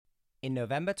In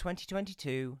November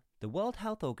 2022, the World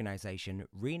Health Organization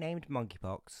renamed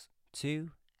monkeypox to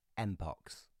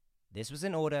Mpox. This was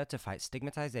in order to fight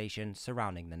stigmatization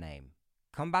surrounding the name.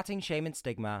 Combating shame and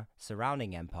stigma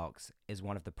surrounding Mpox is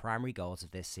one of the primary goals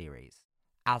of this series.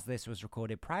 As this was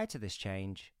recorded prior to this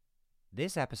change,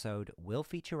 this episode will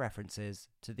feature references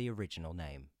to the original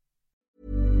name.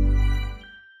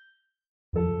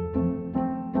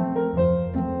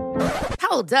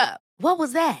 Hold up. What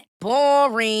was that?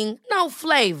 Boring. No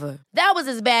flavor. That was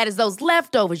as bad as those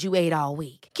leftovers you ate all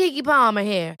week. Keke Palmer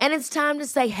here, and it's time to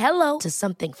say hello to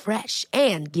something fresh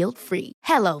and guilt-free.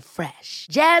 Hello Fresh.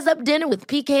 Jazz up dinner with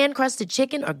pecan-crusted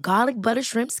chicken or garlic butter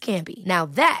shrimp scampi. Now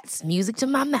that's music to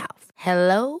my mouth.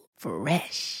 Hello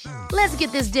Fresh. Let's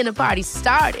get this dinner party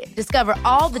started. Discover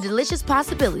all the delicious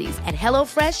possibilities at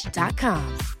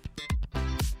hellofresh.com.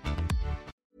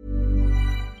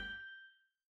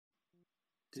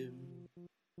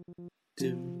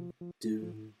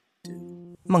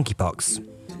 Monkeypox.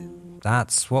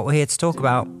 That's what we're here to talk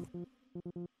about.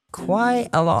 Quite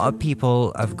a lot of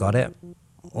people have got it,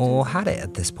 or had it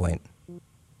at this point.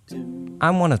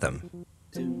 I'm one of them.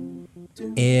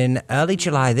 In early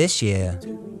July this year,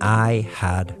 I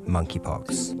had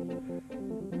monkeypox,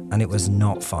 and it was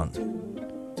not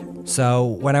fun. So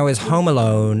when I was home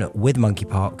alone with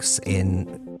monkeypox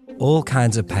in all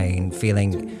kinds of pain,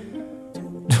 feeling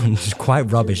quite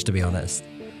rubbish to be honest,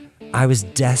 I was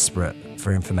desperate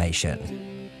for information.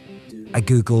 I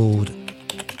googled,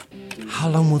 how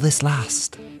long will this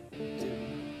last?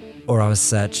 Or I was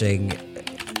searching,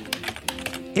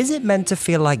 is it meant to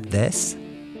feel like this?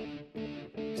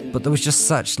 But there was just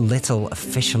such little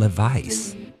official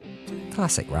advice.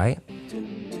 Classic, right?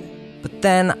 But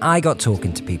then I got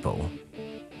talking to people,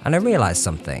 and I realized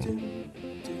something.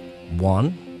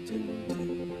 One,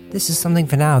 this is something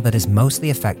for now that is mostly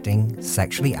affecting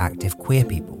sexually active queer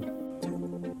people.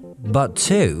 But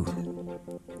two,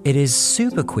 it is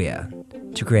super queer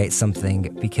to create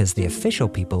something because the official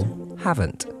people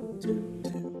haven't.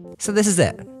 So this is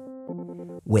it.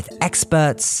 With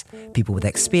experts, people with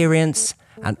experience,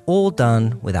 and all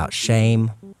done without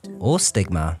shame or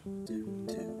stigma.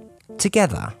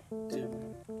 Together,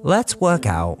 let's work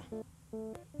out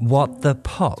what the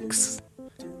pox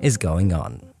is going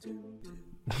on.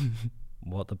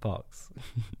 What the pox?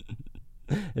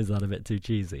 Is that a bit too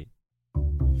cheesy?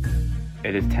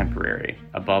 It is temporary.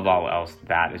 Above all else,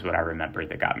 that is what I remember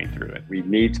that got me through it. We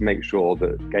need to make sure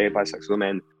that gay and bisexual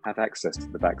men have access to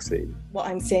the vaccine. What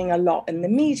I'm seeing a lot in the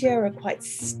media are quite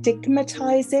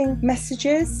stigmatizing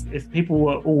messages. If people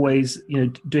were always,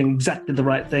 doing exactly the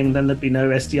right thing, then there'd be no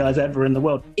STIs ever in the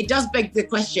world. It does beg the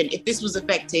question, if this was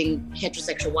affecting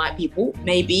heterosexual white people,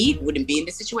 maybe wouldn't be in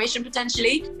this situation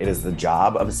potentially. It is the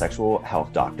job of a sexual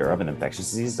health doctor, of an infectious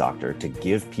disease doctor, to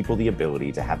give people the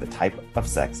ability to have the type of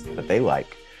sex that they like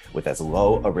with as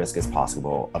low a risk as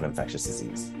possible of infectious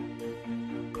disease.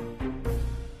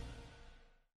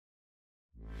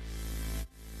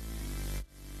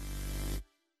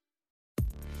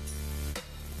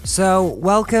 So,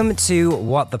 welcome to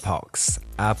What the Pox,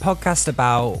 a podcast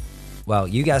about, well,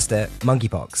 you guessed it,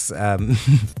 monkeypox.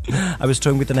 I was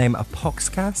toying with the name a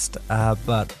Poxcast,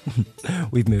 but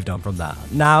we've moved on from that.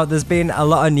 Now, there's been a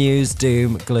lot of news,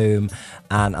 doom, gloom,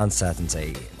 and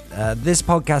uncertainty. This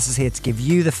podcast is here to give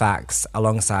you the facts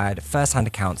alongside first-hand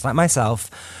accounts like myself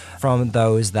from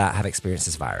those that have experienced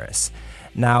this virus.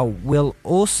 Now, we'll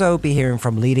also be hearing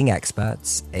from leading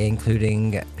experts,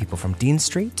 including people from Dean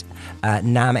Street,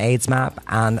 NAM AIDS Map,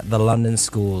 and the London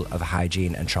School of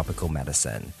Hygiene and Tropical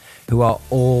Medicine, who are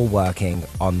all working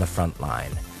on the front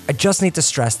line. I just need to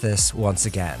stress this once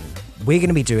again. We're going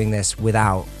to be doing this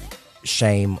without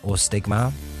shame or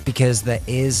stigma, because there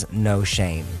is no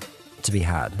shame to be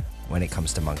had when it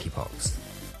comes to monkeypox.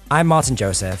 I'm Martin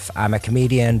Joseph. I'm a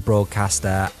comedian,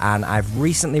 broadcaster, and I've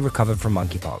recently recovered from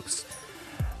monkeypox.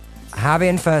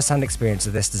 Having first-hand experience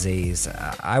of this disease,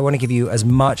 I want to give you as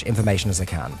much information as I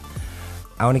can.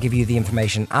 I want to give you the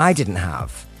information I didn't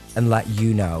have and let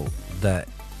you know that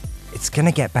it's going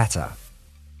to get better.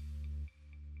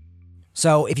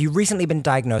 So if you've recently been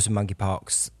diagnosed with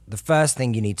monkeypox, the first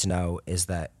thing you need to know is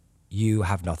that you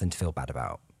have nothing to feel bad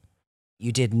about.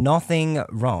 You did nothing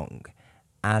wrong,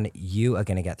 and you are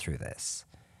going to get through this.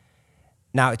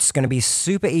 Now, it's going to be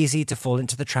super easy to fall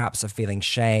into the traps of feeling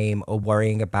shame or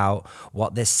worrying about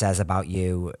what this says about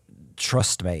you.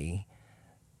 Trust me,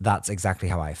 that's exactly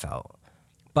how I felt.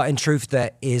 But in truth,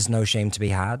 there is no shame to be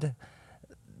had.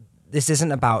 This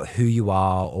isn't about who you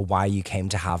are or why you came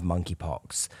to have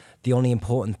monkeypox. The only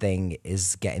important thing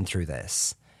is getting through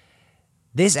this.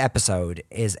 This episode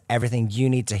is everything you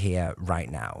need to hear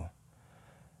right now.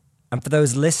 And for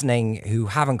those listening who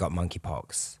haven't got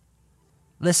monkeypox,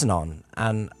 listen on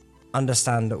and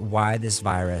understand why this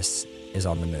virus is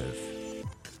on the move.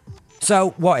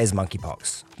 So, what is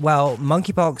monkeypox? Well,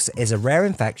 monkeypox is a rare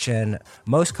infection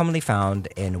most commonly found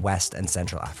in West and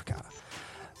Central Africa.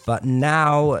 But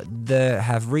now there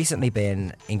have recently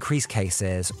been increased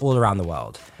cases all around the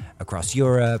world, across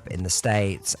Europe, in the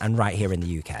States, and right here in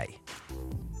the UK.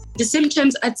 The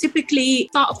symptoms are typically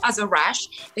start off as a rash.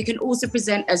 They can also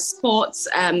present as spots,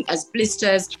 as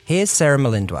blisters. Here's Sarah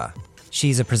Malindwa.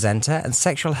 She's a presenter and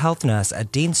sexual health nurse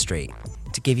at Dean Street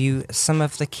to give you some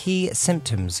of the key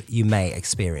symptoms you may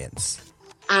experience.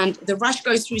 And the rash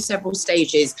goes through several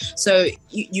stages. So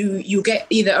you get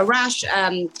either a rash,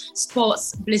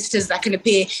 spots, blisters that can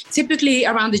appear typically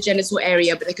around the genital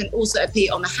area, but they can also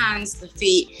appear on the hands, the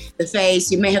feet, the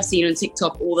face. You may have seen on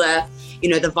TikTok all the,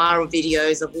 the viral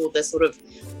videos of all the sort of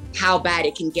how bad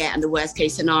it can get and the worst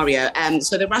case scenario.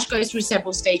 So the rash goes through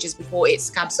several stages before it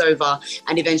scabs over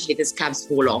and eventually the scabs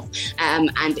fall off.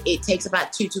 And it takes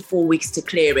about 2 to 4 weeks to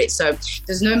clear it. So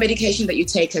there's no medication that you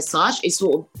take as such. It's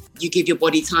sort of, you give your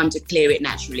body time to clear it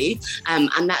naturally. And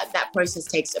that process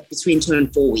takes between 2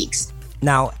 and 4 weeks.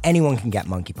 Now, anyone can get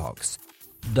monkeypox,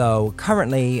 though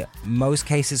currently most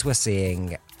cases we're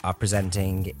seeing are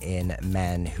presenting in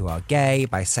men who are gay,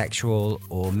 bisexual,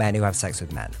 or men who have sex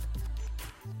with men.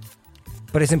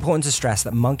 But it's important to stress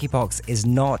that monkeypox is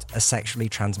not a sexually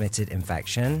transmitted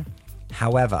infection.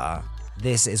 However,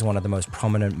 this is one of the most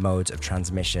prominent modes of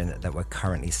transmission that we're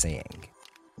currently seeing.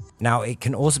 Now, it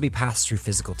can also be passed through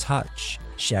physical touch,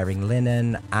 sharing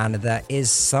linen, and there is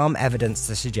some evidence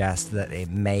to suggest that it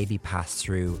may be passed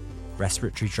through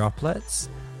respiratory droplets.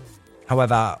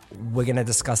 However, we're going to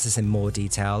discuss this in more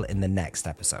detail in the next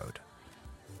episode.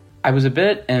 I was a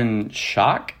bit in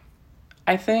shock,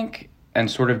 I think, and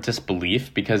sort of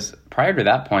disbelief, because prior to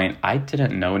that point, I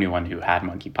didn't know anyone who had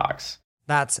monkeypox.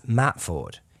 That's Matt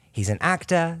Ford. He's an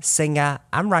actor, singer,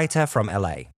 and writer from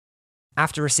LA.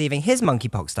 After receiving his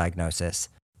monkeypox diagnosis,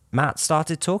 Matt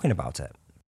started talking about it.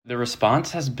 The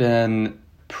response has been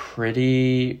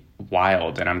pretty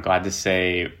wild, and I'm glad to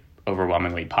say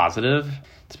overwhelmingly positive.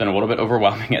 It's been a little bit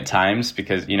overwhelming at times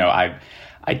because,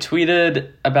 I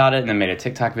tweeted about it and then made a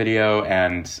TikTok video,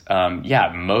 and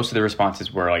most of the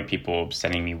responses were like people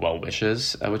sending me well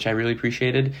wishes, which I really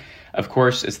appreciated. Of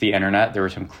course, it's the internet. There were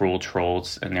some cruel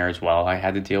trolls in there as well I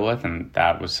had to deal with, and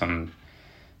that was some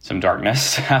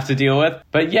darkness to have to deal with.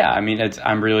 But yeah,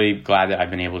 I'm really glad that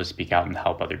I've been able to speak out and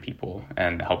help other people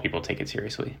and help people take it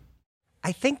seriously.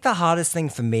 I think the hardest thing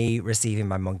for me receiving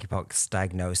my monkeypox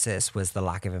diagnosis was the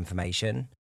lack of information.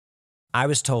 I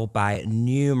was told by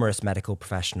numerous medical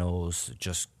professionals,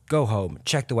 just go home,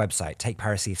 check the website, take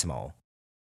paracetamol.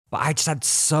 But I just had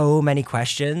so many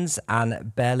questions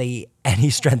and barely any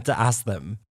strength to ask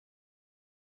them.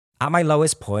 At my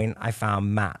lowest point, I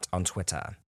found Matt on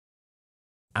Twitter.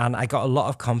 And I got a lot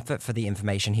of comfort for the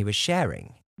information he was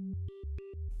sharing.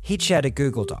 He'd shared a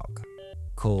Google Doc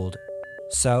called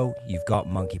 "So You've Got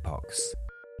Monkeypox."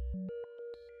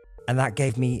 And that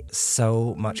gave me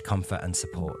so much comfort and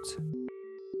support.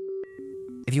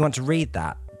 If you want to read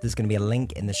that, there's going to be a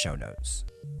link in the show notes.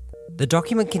 The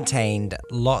document contained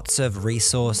lots of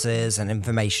resources and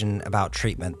information about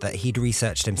treatment that he'd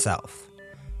researched himself.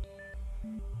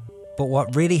 But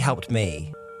what really helped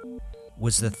me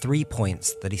was the 3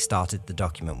 points that he started the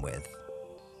document with.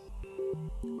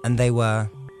 And they were,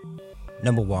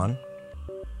 number 1,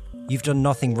 you've done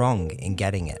nothing wrong in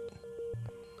getting it,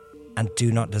 and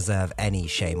do not deserve any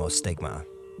shame or stigma.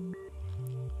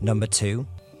 Number 2,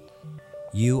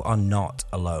 you are not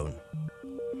alone.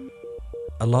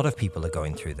 A lot of people are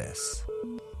going through this.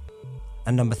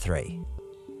 And number 3,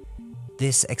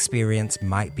 this experience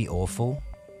might be awful,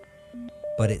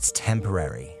 but it's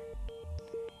temporary.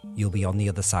 You'll be on the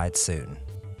other side soon.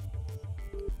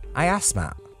 I asked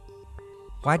Matt,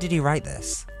 why did he write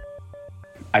this?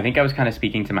 I think I was kind of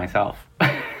speaking to myself.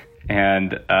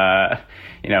 And,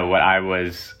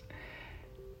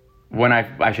 when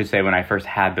I first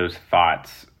had those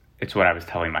thoughts, it's what I was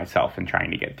telling myself and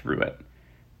trying to get through it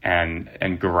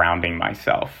and grounding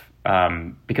myself.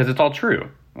 Because it's all true.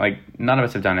 Like, none of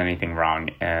us have done anything wrong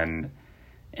in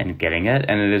getting it.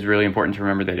 And it is really important to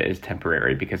remember that it is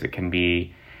temporary because it can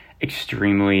be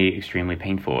extremely, extremely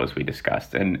painful, as we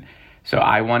discussed. And so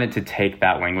I wanted to take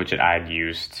that language that I had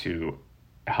used to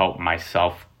help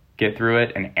myself get through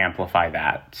it and amplify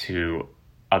that to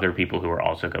other people who are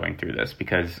also going through this,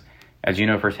 because as you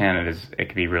know firsthand, it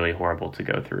can be really horrible to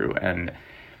go through, and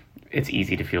it's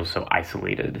easy to feel so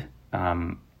isolated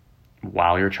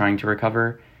while you're trying to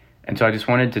recover. And so I just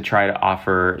wanted to try to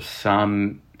offer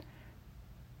some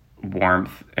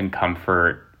warmth and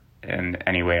comfort in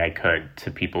any way I could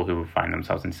to people who find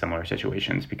themselves in similar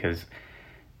situations, because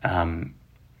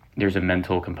there's a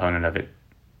mental component of it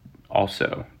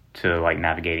also to like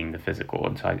navigating the physical.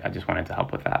 And so I just wanted to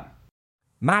help with that.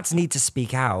 Matt's need to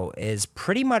speak out is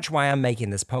pretty much why I'm making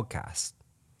this podcast.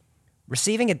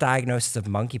 Receiving a diagnosis of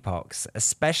monkeypox,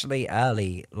 especially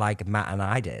early, like Matt and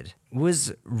I did,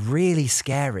 was really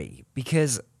scary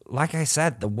because, like I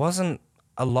said, there wasn't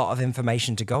a lot of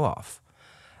information to go off.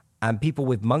 And people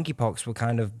with monkeypox were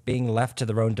kind of being left to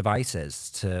their own devices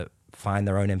to find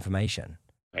their own information.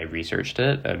 I researched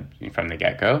it from the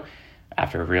get-go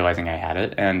after realizing I had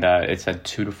it. And it said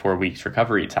 2 to 4 weeks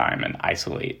recovery time and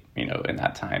isolate, in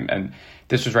that time. And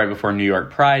this was right before New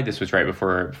York Pride. This was right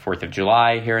before 4th of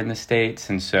July here in the States.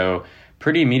 And so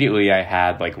pretty immediately I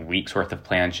had like weeks worth of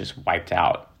plans just wiped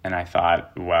out. And I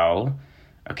thought, well,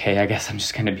 okay, I guess I'm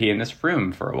just going to be in this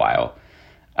room for a while,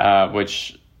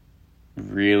 which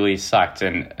really sucked.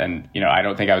 And I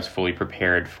don't think I was fully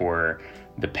prepared for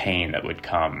the pain that would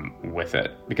come with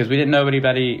it because I didn't know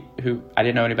anybody who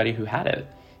had it.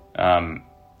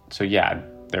 So yeah,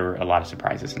 there were a lot of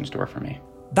surprises in store for me.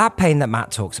 That pain that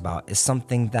Matt talks about is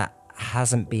something that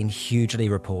hasn't been hugely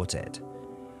reported.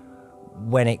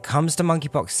 When it comes to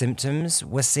monkeypox symptoms,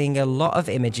 we're seeing a lot of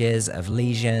images of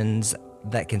lesions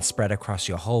that can spread across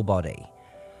your whole body.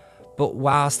 But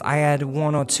whilst I had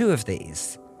 1 or 2 of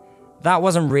these, that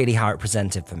wasn't really how it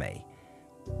presented for me.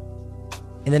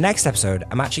 In the next episode,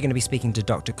 I'm actually going to be speaking to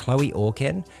Dr. Chloe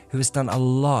Orkin, who has done a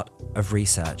lot of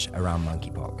research around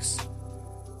monkeypox.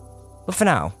 But for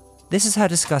now, this is her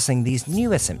discussing these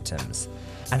newer symptoms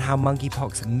and how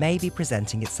monkeypox may be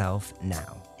presenting itself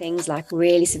now. Things like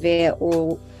really severe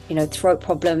oral, throat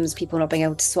problems, people not being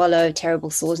able to swallow, terrible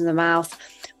sores in the mouth.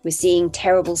 We're seeing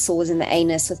terrible sores in the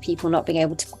anus with people not being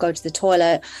able to go to the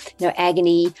toilet,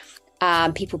 agony.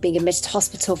 People being admitted to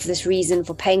hospital for this reason,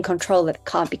 for pain control that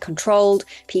can't be controlled,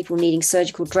 people needing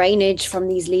surgical drainage from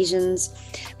these lesions,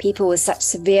 people with such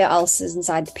severe ulcers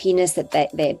inside the penis that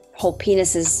their whole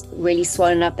penis is really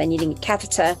swollen up, they're needing a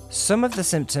catheter. Some of the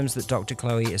symptoms that Dr.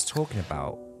 Chloe is talking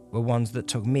about were ones that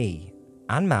took me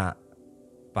and Matt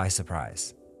by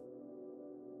surprise.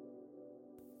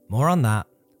 More on that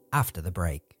after the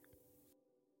break.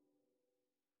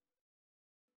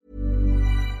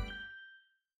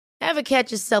 Ever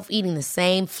catch yourself eating the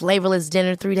same flavorless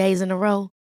dinner 3 days in a row?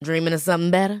 Dreaming of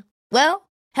something better? Well,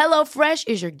 HelloFresh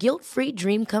is your guilt-free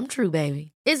dream come true,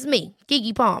 baby. It's me,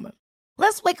 Keke Palmer.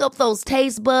 Let's wake up those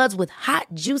taste buds with hot,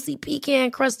 juicy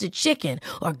pecan-crusted chicken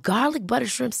or garlic butter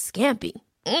shrimp scampi.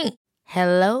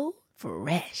 Hello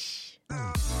Fresh.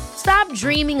 Stop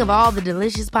dreaming of all the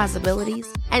delicious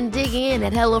possibilities and dig in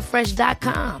at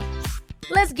HelloFresh.com.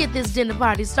 Let's get this dinner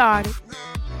party started.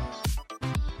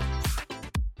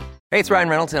 Hey, it's Ryan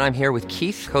Reynolds, and I'm here with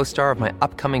Keith, co-star of my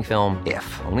upcoming film,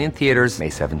 If, only in theaters May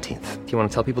 17th. Do you want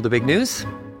to tell people the big news?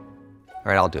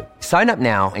 All right, I'll do it. Sign up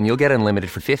now and you'll get unlimited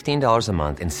for $15 a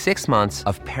month and 6 months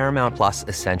of Paramount Plus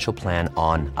Essential Plan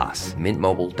on us.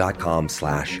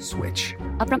 MintMobile.com/switch.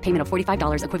 Upfront payment of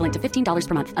 $45 equivalent to $15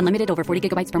 per month. Unlimited over 40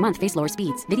 gigabytes per month. Face lower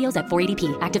speeds. Videos at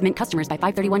 480p. Active Mint customers by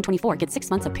 531.24 get 6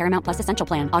 months of Paramount Plus Essential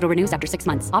Plan. Auto renews after 6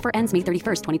 months. Offer ends May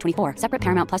 31st, 2024. Separate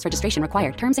Paramount Plus registration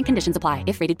required. Terms and conditions apply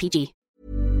if rated PG.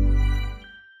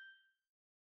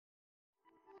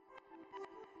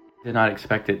 Did not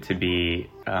expect it to be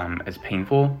as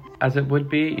painful as it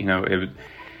would be.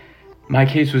 My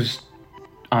case was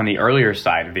on the earlier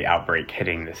side of the outbreak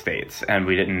hitting the States, and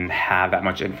we didn't have that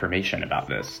much information about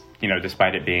this.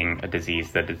 Despite it being a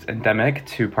disease that is endemic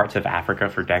to parts of Africa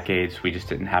for decades, we just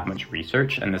didn't have much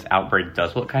research, and this outbreak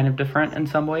does look kind of different in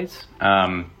some ways.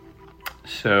 I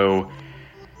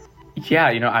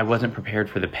wasn't prepared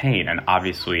for the pain, and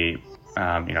obviously,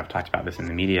 I've talked about this in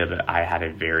the media, but I had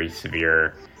a very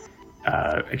severe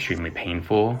extremely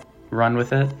painful run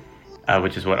with it,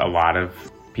 which is what a lot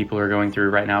of people are going through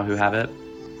right now who have it.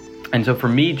 And so for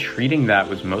me, treating that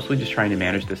was mostly just trying to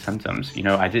manage the symptoms.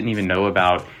 I didn't even know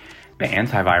about the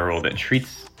antiviral that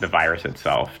treats the virus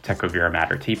itself, tecovirimat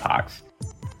or Mpox.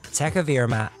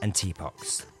 Tecovirimat and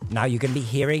Mpox. Now you're going to be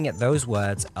hearing those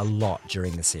words a lot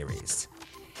during the series.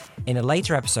 In a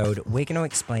later episode, we're going to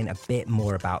explain a bit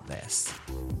more about this.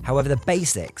 However, the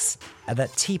basics are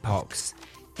that Mpox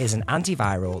is an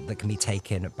antiviral that can be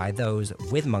taken by those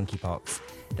with monkeypox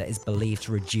that is believed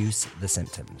to reduce the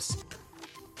symptoms.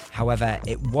 However,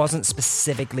 it wasn't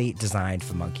specifically designed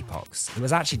for monkeypox. It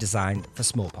was actually designed for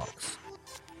smallpox.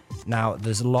 Now,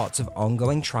 there's lots of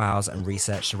ongoing trials and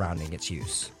research surrounding its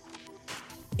use.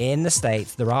 In the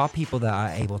States, there are people that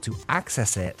are able to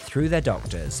access it through their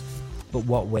doctors, But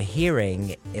what we're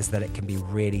hearing is that it can be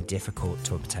really difficult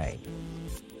to obtain.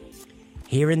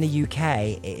 Here in the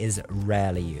UK, it is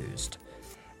rarely used.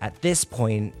 At this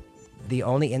point, the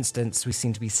only instance we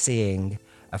seem to be seeing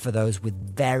are for those with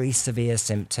very severe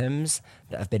symptoms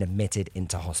that have been admitted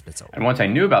into hospital. And once I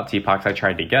knew about Mpox, I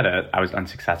tried to get it. I was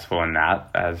unsuccessful in that,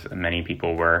 as many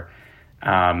people were.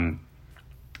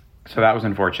 So that was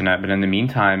unfortunate. But in the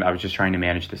meantime, I was just trying to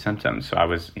manage the symptoms. So I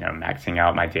was, maxing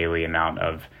out my daily amount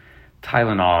of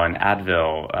Tylenol and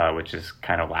Advil, which is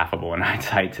kind of laughable in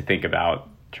hindsight to think about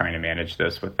trying to manage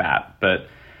this with that. But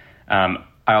I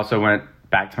also went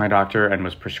back to my doctor and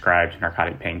was prescribed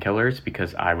narcotic painkillers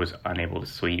because I was unable to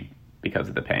sleep because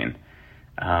of the pain.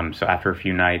 So after a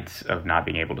few nights of not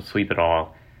being able to sleep at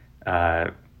all,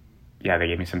 they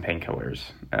gave me some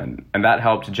painkillers. And that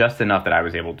helped just enough that I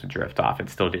was able to drift off. It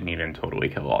still didn't even totally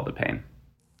kill all the pain.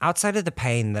 Outside of the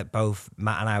pain that both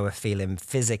Matt and I were feeling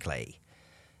physically,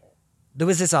 there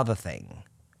was this other thing.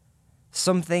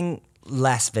 Something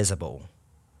less visible.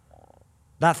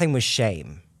 That thing was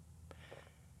shame.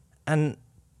 And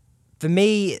for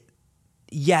me,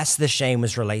 yes, the shame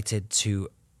was related to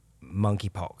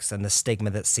monkeypox and the stigma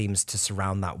that seems to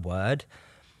surround that word.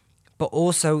 But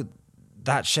also,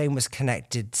 that shame was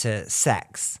connected to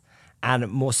sex, and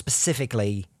more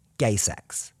specifically, gay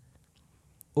sex.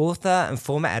 Author and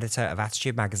former editor of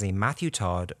Attitude magazine, Matthew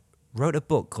Todd, wrote a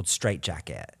book called Straight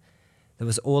Jacket that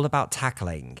was all about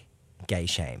tackling gay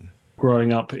shame.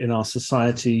 Growing up in our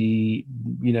society,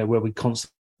 where we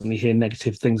constantly hear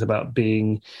negative things about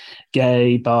being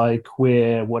gay, bi,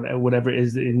 queer, whatever it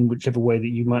is, in whichever way that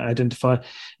you might identify,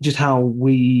 just how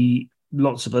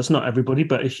lots of us, not everybody,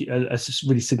 but a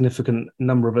really significant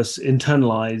number of us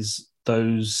internalize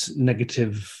those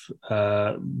negative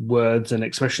words and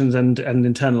expressions and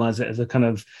internalize it as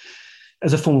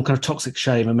a form of kind of toxic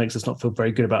shame, and makes us not feel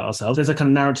very good about ourselves. There's a kind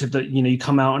of narrative that, you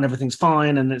come out and everything's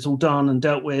fine and it's all done and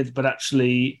dealt with. But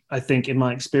actually, I think in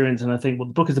my experience, and I think what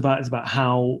the book is about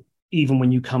how even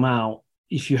when you come out,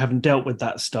 if you haven't dealt with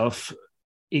that stuff,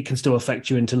 it can still affect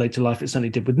you into later life. It certainly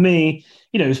did with me.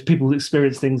 People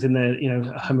experience things in their,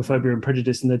 homophobia and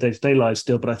prejudice in their day-to-day lives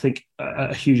still. But I think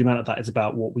a huge amount of that is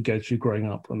about what we go through growing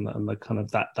up and the kind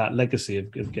of that legacy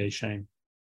of gay shame.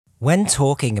 When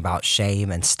talking about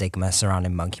shame and stigma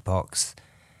surrounding monkeypox,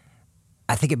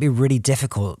 I think it'd be really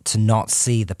difficult to not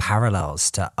see the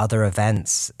parallels to other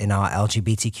events in our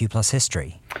LGBTQ plus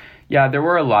history. Yeah, there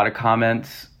were a lot of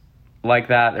comments like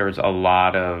that. There was a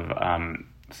lot of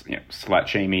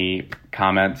slut-shamey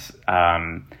comments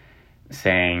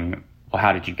saying, well,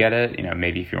 how did you get it?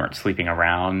 Maybe if you weren't sleeping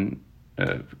around.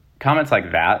 Comments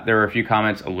like that. There were a few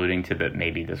comments alluding to that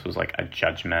maybe this was like a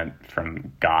judgment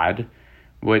from God,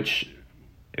 which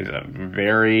is a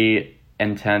very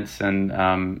intense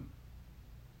and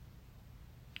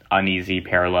uneasy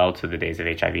parallel to the days of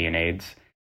HIV and AIDS.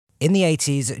 In the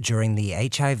 80s, during the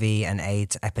HIV and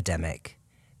AIDS epidemic,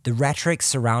 the rhetoric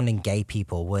surrounding gay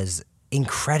people was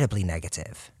incredibly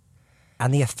negative.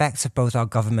 And the effects of both our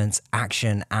government's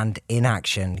action and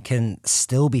inaction can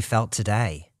still be felt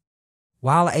today.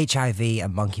 While HIV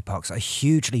and monkeypox are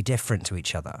hugely different to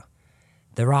each other,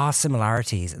 there are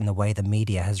similarities in the way the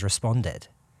media has responded.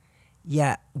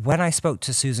 Yet, when I spoke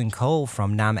to Susan Cole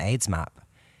from NAM AIDS Map,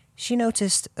 she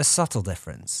noticed a subtle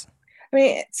difference.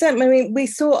 Certainly, we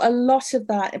saw a lot of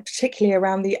that, particularly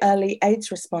around the early AIDS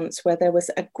response, where there was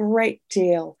a great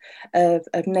deal of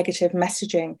negative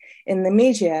messaging in the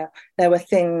media. There were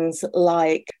things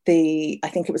like I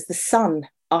think it was the Sun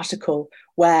article,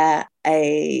 where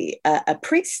a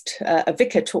priest, a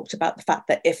vicar, talked about the fact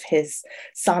that if his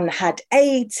son had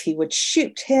AIDS, he would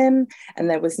shoot him. And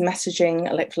there was messaging,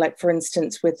 like for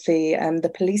instance, with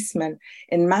the policeman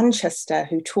in Manchester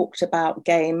who talked about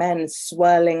gay men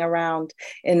swirling around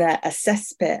in a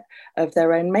cesspit of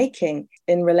their own making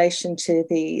in relation to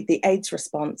the AIDS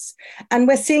response. And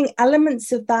we're seeing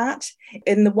elements of that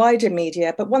in the wider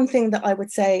media. But one thing that I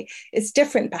would say is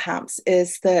different, perhaps,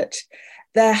 is that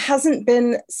there hasn't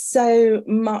been so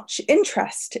much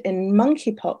interest in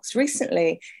monkeypox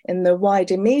recently in the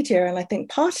wider media. And I think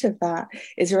part of that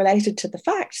is related to the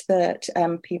fact that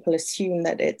people assume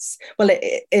that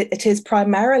it is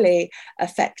primarily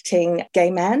affecting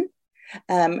gay men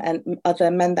and other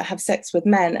men that have sex with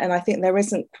men. And I think there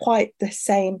isn't quite the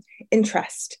same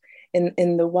interest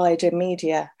in the wider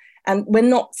media. And we're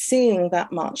not seeing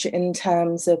that much in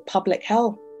terms of public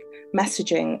health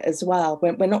messaging as well.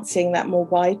 We're not seeing that more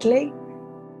widely,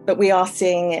 but we are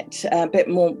seeing it a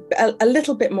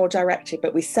little bit more directly,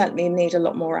 but we certainly need a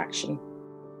lot more action.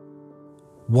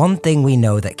 One thing we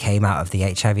know that came out of the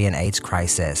HIV and AIDS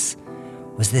crisis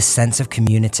was this sense of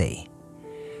community.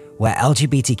 where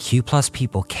LGBTQ plus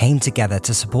people came together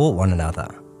to support one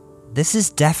another. This is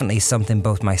definitely something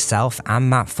both myself and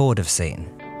Matt Ford have seen.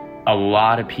 A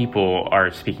lot of people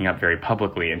are speaking up very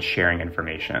publicly and sharing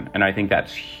information, and I think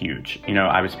that's huge. You know,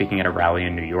 I was speaking at a rally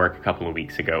in New York a couple of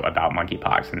weeks ago about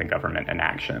monkeypox and the government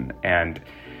inaction, and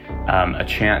a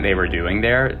chant they were doing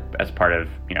there as part of,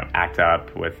 you know, ACT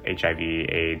UP with HIV,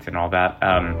 AIDS, and all that.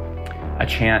 A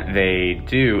chant they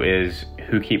do is,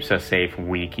 "Who keeps us safe?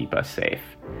 We keep us safe."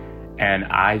 And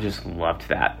I just loved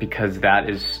that, because that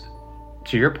is,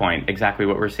 to your point, exactly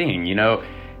what we're seeing. You know,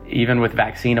 even with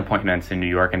vaccine appointments in New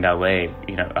York and LA,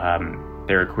 you know,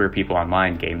 there are queer people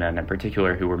online, gay men in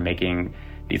particular, who were making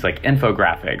these like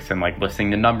infographics and like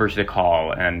listing the numbers to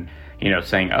call and, you know,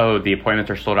 saying, oh, the appointments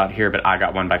are sold out here, but I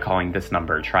got one by calling this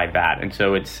number, try that. And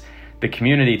so it's the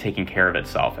community taking care of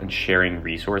itself and sharing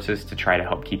resources to try to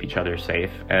help keep each other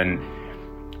safe. And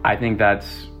I think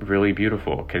that's really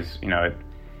beautiful, because, you know,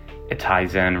 it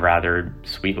ties in rather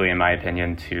sweetly, in my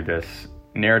opinion, to this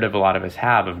narrative a lot of us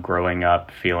have of growing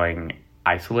up feeling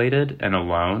isolated and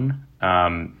alone.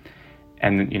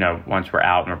 And, you know, once we're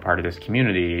out and we're part of this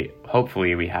community,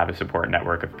 hopefully we have a support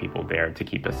network of people there to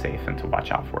keep us safe and to watch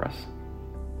out for us.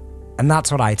 And that's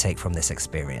what I take from this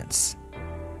experience.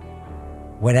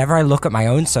 Whenever I look at my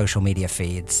own social media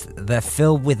feeds, they're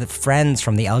filled with friends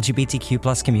from the LGBTQ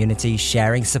plus community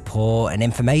sharing support and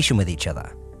information with each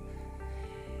other.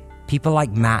 People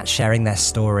like Matt sharing their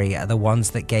story are the ones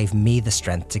that gave me the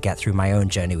strength to get through my own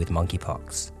journey with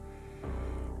monkeypox.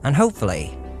 And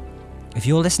hopefully, if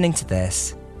you're listening to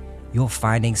this, you're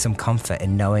finding some comfort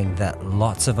in knowing that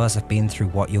lots of us have been through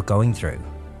what you're going through.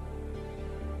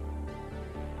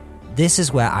 This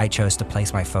is where I chose to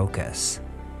place my focus,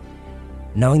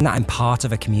 knowing that I'm part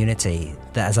of a community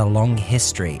that has a long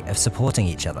history of supporting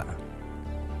each other,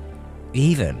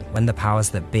 even when the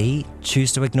powers that be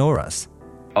choose to ignore us.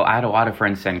 Oh, I had a lot of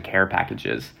friends send care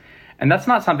packages, and that's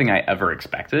not something I ever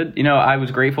expected. You know, I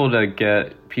was grateful to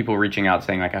get people reaching out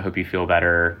saying, like, I hope you feel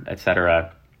better,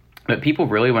 etc. But people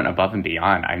really went above and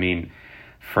beyond. I mean,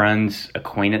 friends,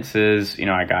 acquaintances, you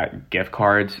know, I got gift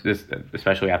cards, this,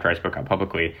 especially after I spoke out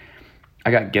publicly.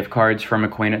 I got gift cards from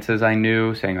acquaintances I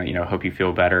knew saying, like, you know, hope you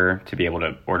feel better, to be able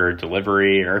to order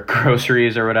delivery or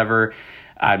groceries or whatever.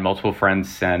 I had multiple friends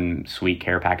send sweet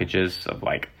care packages of,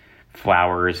 like,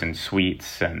 flowers and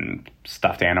sweets and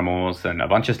stuffed animals and a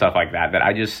bunch of stuff like that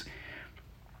I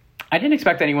didn't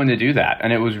expect anyone to do that.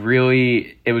 And it was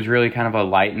really kind of a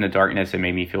light in the darkness. It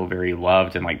made me feel very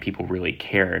loved and like people really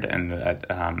cared, and that,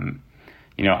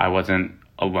 you know, I wasn't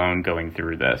alone going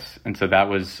through this. And so that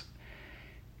was,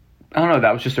 I don't know,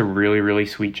 that was just a really, really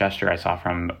sweet gesture I saw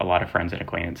from a lot of friends and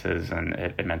acquaintances, and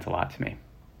it meant a lot to me.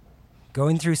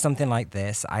 Going through something like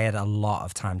this, I had a lot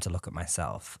of time to look at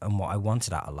myself and what I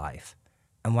wanted out of life.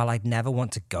 And while I'd never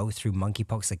want to go through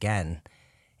monkeypox again,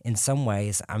 in some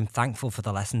ways, I'm thankful for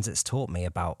the lessons it's taught me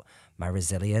about my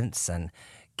resilience and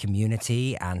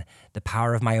community and the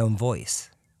power of my own voice.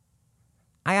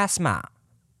 I asked Matt,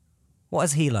 what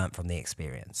has he learned from the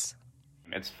experience?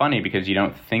 It's funny because you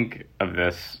don't think of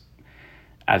this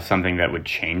as something that would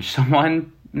change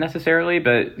someone necessarily,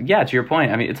 but yeah, to your point,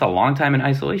 I mean, it's a long time in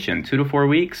isolation. 2 to 4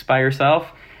 weeks by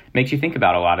yourself makes you think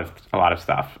about a lot of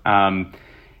stuff.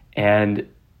 And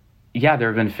yeah, there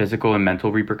have been physical and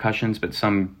mental repercussions, but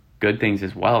some good things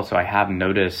as well. So I have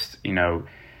noticed, you know,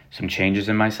 some changes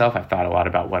in myself. I've thought a lot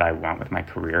about what I want with my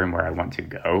career and where I want to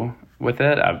go with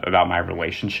it, about my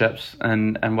relationships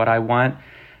and what I want.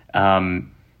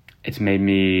 It's made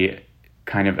me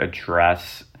kind of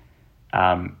address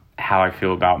how I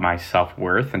feel about my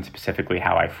self-worth, and specifically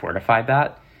how I fortified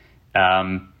that.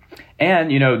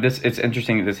 And, you know, it's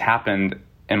interesting that this happened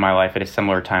in my life at a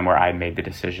similar time where I made the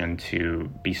decision to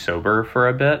be sober for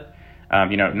a bit.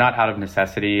 You know, not out of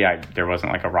necessity. There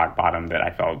wasn't like a rock bottom that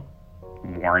I felt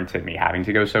warranted me having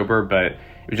to go sober, but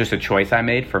it was just a choice I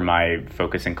made for my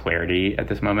focus and clarity at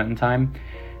this moment in time.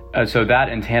 So that,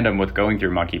 in tandem with going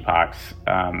through monkeypox,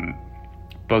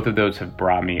 both of those have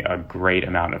brought me a great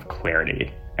amount of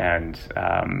clarity and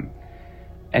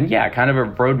yeah, kind of a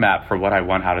roadmap for what I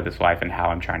want out of this life and how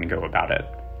I'm trying to go about it.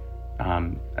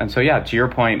 And so, yeah, to your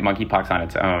point, monkeypox on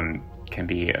its own can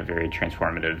be a very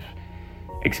transformative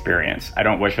experience. I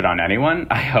don't wish it on anyone.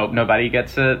 I hope nobody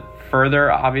gets it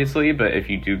further, obviously, but if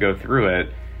you do go through it,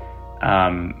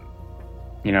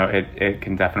 you know, it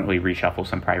can definitely reshuffle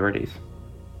some priorities.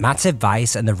 Matt's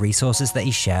advice and the resources that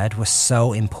he shared were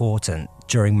so important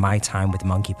during my time with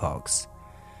monkeypox.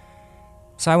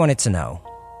 So I wanted to know,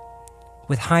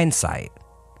 with hindsight,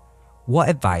 what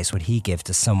advice would he give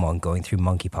to someone going through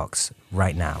monkeypox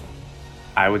right now?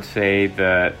 I would say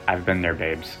that I've been there,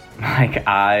 babes. Like,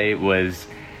 I was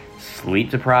sleep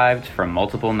deprived from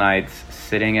multiple nights,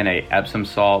 sitting in a Epsom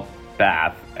salt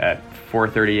bath at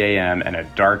 4:30 a.m. in a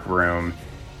dark room,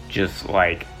 just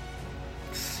like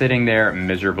sitting there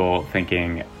miserable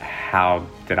thinking, how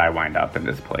did I wind up in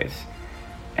this place?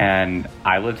 And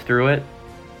I lived through it.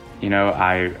 You know,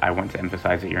 I want to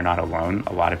emphasize that you're not alone.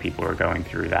 A lot of people are going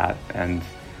through that, and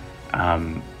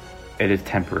it is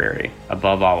temporary.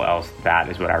 Above all else, that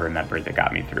is what I remembered that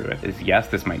got me through it. Is yes,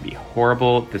 this might be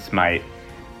horrible. This might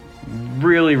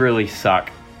really, really suck,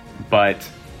 but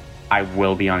I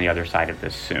will be on the other side of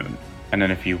this soon. And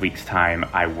in a few weeks' time,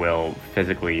 I will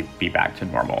physically be back to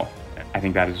normal. I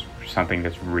think that is something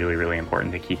that's really, really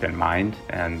important to keep in mind,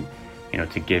 and, you know,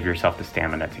 to give yourself the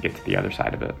stamina to get to the other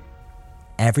side of it.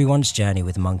 Everyone's journey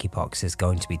with monkeypox is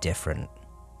going to be different.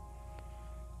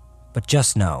 But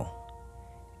just know,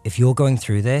 if you're going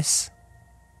through this,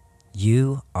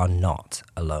 you are not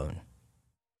alone.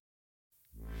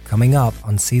 Coming up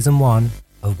on season 1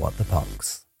 of What the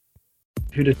Pox.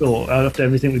 Who'd have thought, after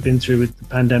everything we've been through with the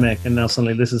pandemic and now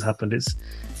suddenly this has happened,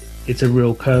 it's a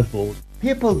real curveball.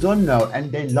 People don't know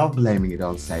and they love blaming it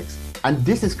on sex. And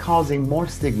this is causing more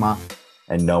stigma.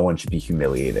 And no one should be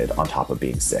humiliated on top of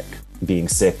being sick. Being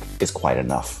sick is quite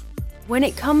enough. When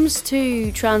it comes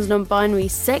to trans non-binary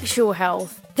sexual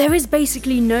health, there is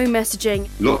basically no messaging.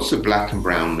 Lots of black and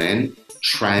brown men,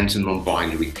 trans and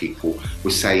non-binary people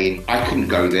were saying, I couldn't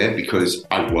go there because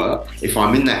I work. If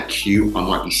I'm in that queue, I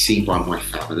might be seen by my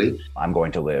family. I'm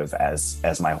going to live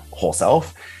as my whole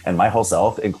self, and my whole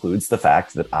self includes the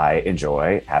fact that I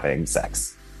enjoy having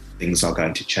sex. Things are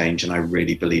going to change, and I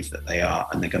really believe that they are,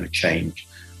 and they're going to change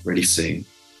really soon.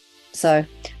 So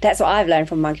that's what I've learned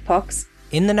from monkeypox.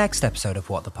 In the next episode of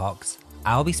What the Pox,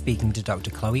 I'll be speaking to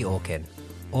Dr. Chloe Orkin,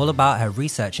 all about her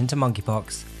research into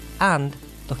monkeypox and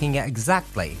looking at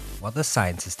exactly what the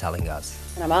science is telling us.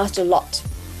 And I'm asked a lot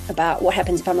about what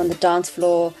happens if I'm on the dance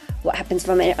floor, what happens if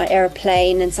I'm in an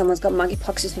aeroplane and someone's got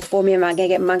monkeypox just before me, am I going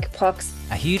to get monkeypox?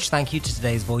 A huge thank you to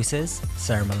today's voices,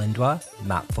 Sarah Melindwa,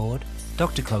 Matt Ford,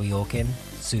 Dr. Chloe Orkin,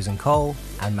 Susan Cole,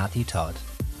 and Matthew Todd.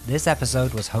 This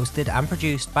episode was hosted and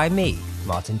produced by me,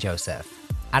 Martin Joseph,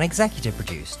 and executive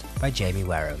produced by Jamie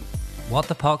Wareham. What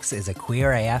the Pox is a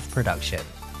Queer AF production.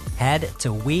 Head to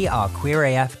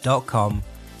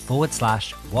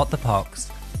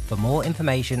wearequeeraf.com/whatthepox for more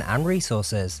information and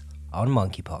resources on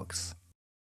monkeypox.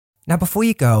 Now, before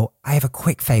you go, I have a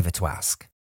quick favour to ask.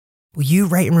 Will you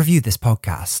rate and review this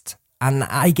podcast? And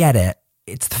I get it,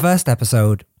 it's the first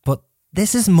episode, but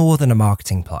this is more than a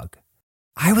marketing plug.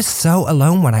 I was so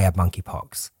alone when I had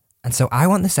monkeypox, and so I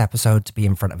want this episode to be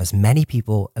in front of as many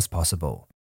people as possible,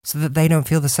 so that they don't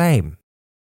feel the same.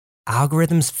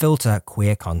 Algorithms filter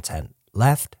queer content,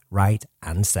 left, right,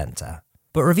 and centre.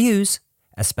 But reviews,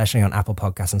 especially on Apple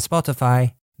Podcasts and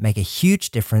Spotify, make a huge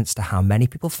difference to how many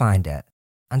people find it,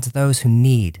 and to those who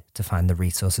need to find the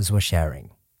resources we're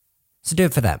sharing. So do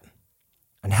it for them,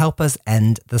 and help us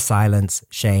end the silence,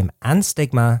 shame, and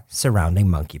stigma surrounding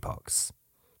monkeypox.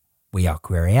 We are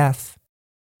Queer AF,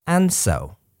 and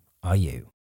so are you.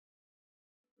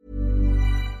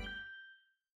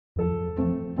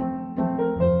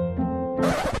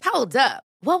 Hold up.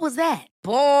 What was that?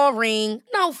 Boring.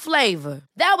 No flavor.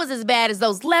 That was as bad as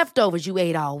those leftovers you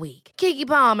ate all week. Keke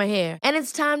Palmer here, and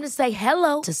it's time to say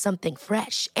hello to something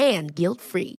fresh and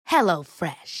guilt-free. Hello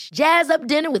Fresh. Jazz up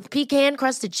dinner with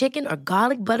pecan-crusted chicken or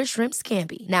garlic butter shrimp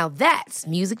scampi. Now that's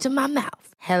music to my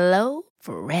mouth. Hello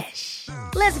Fresh.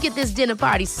 Let's get this dinner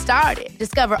party started.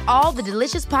 Discover all the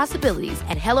delicious possibilities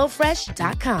at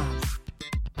HelloFresh.com.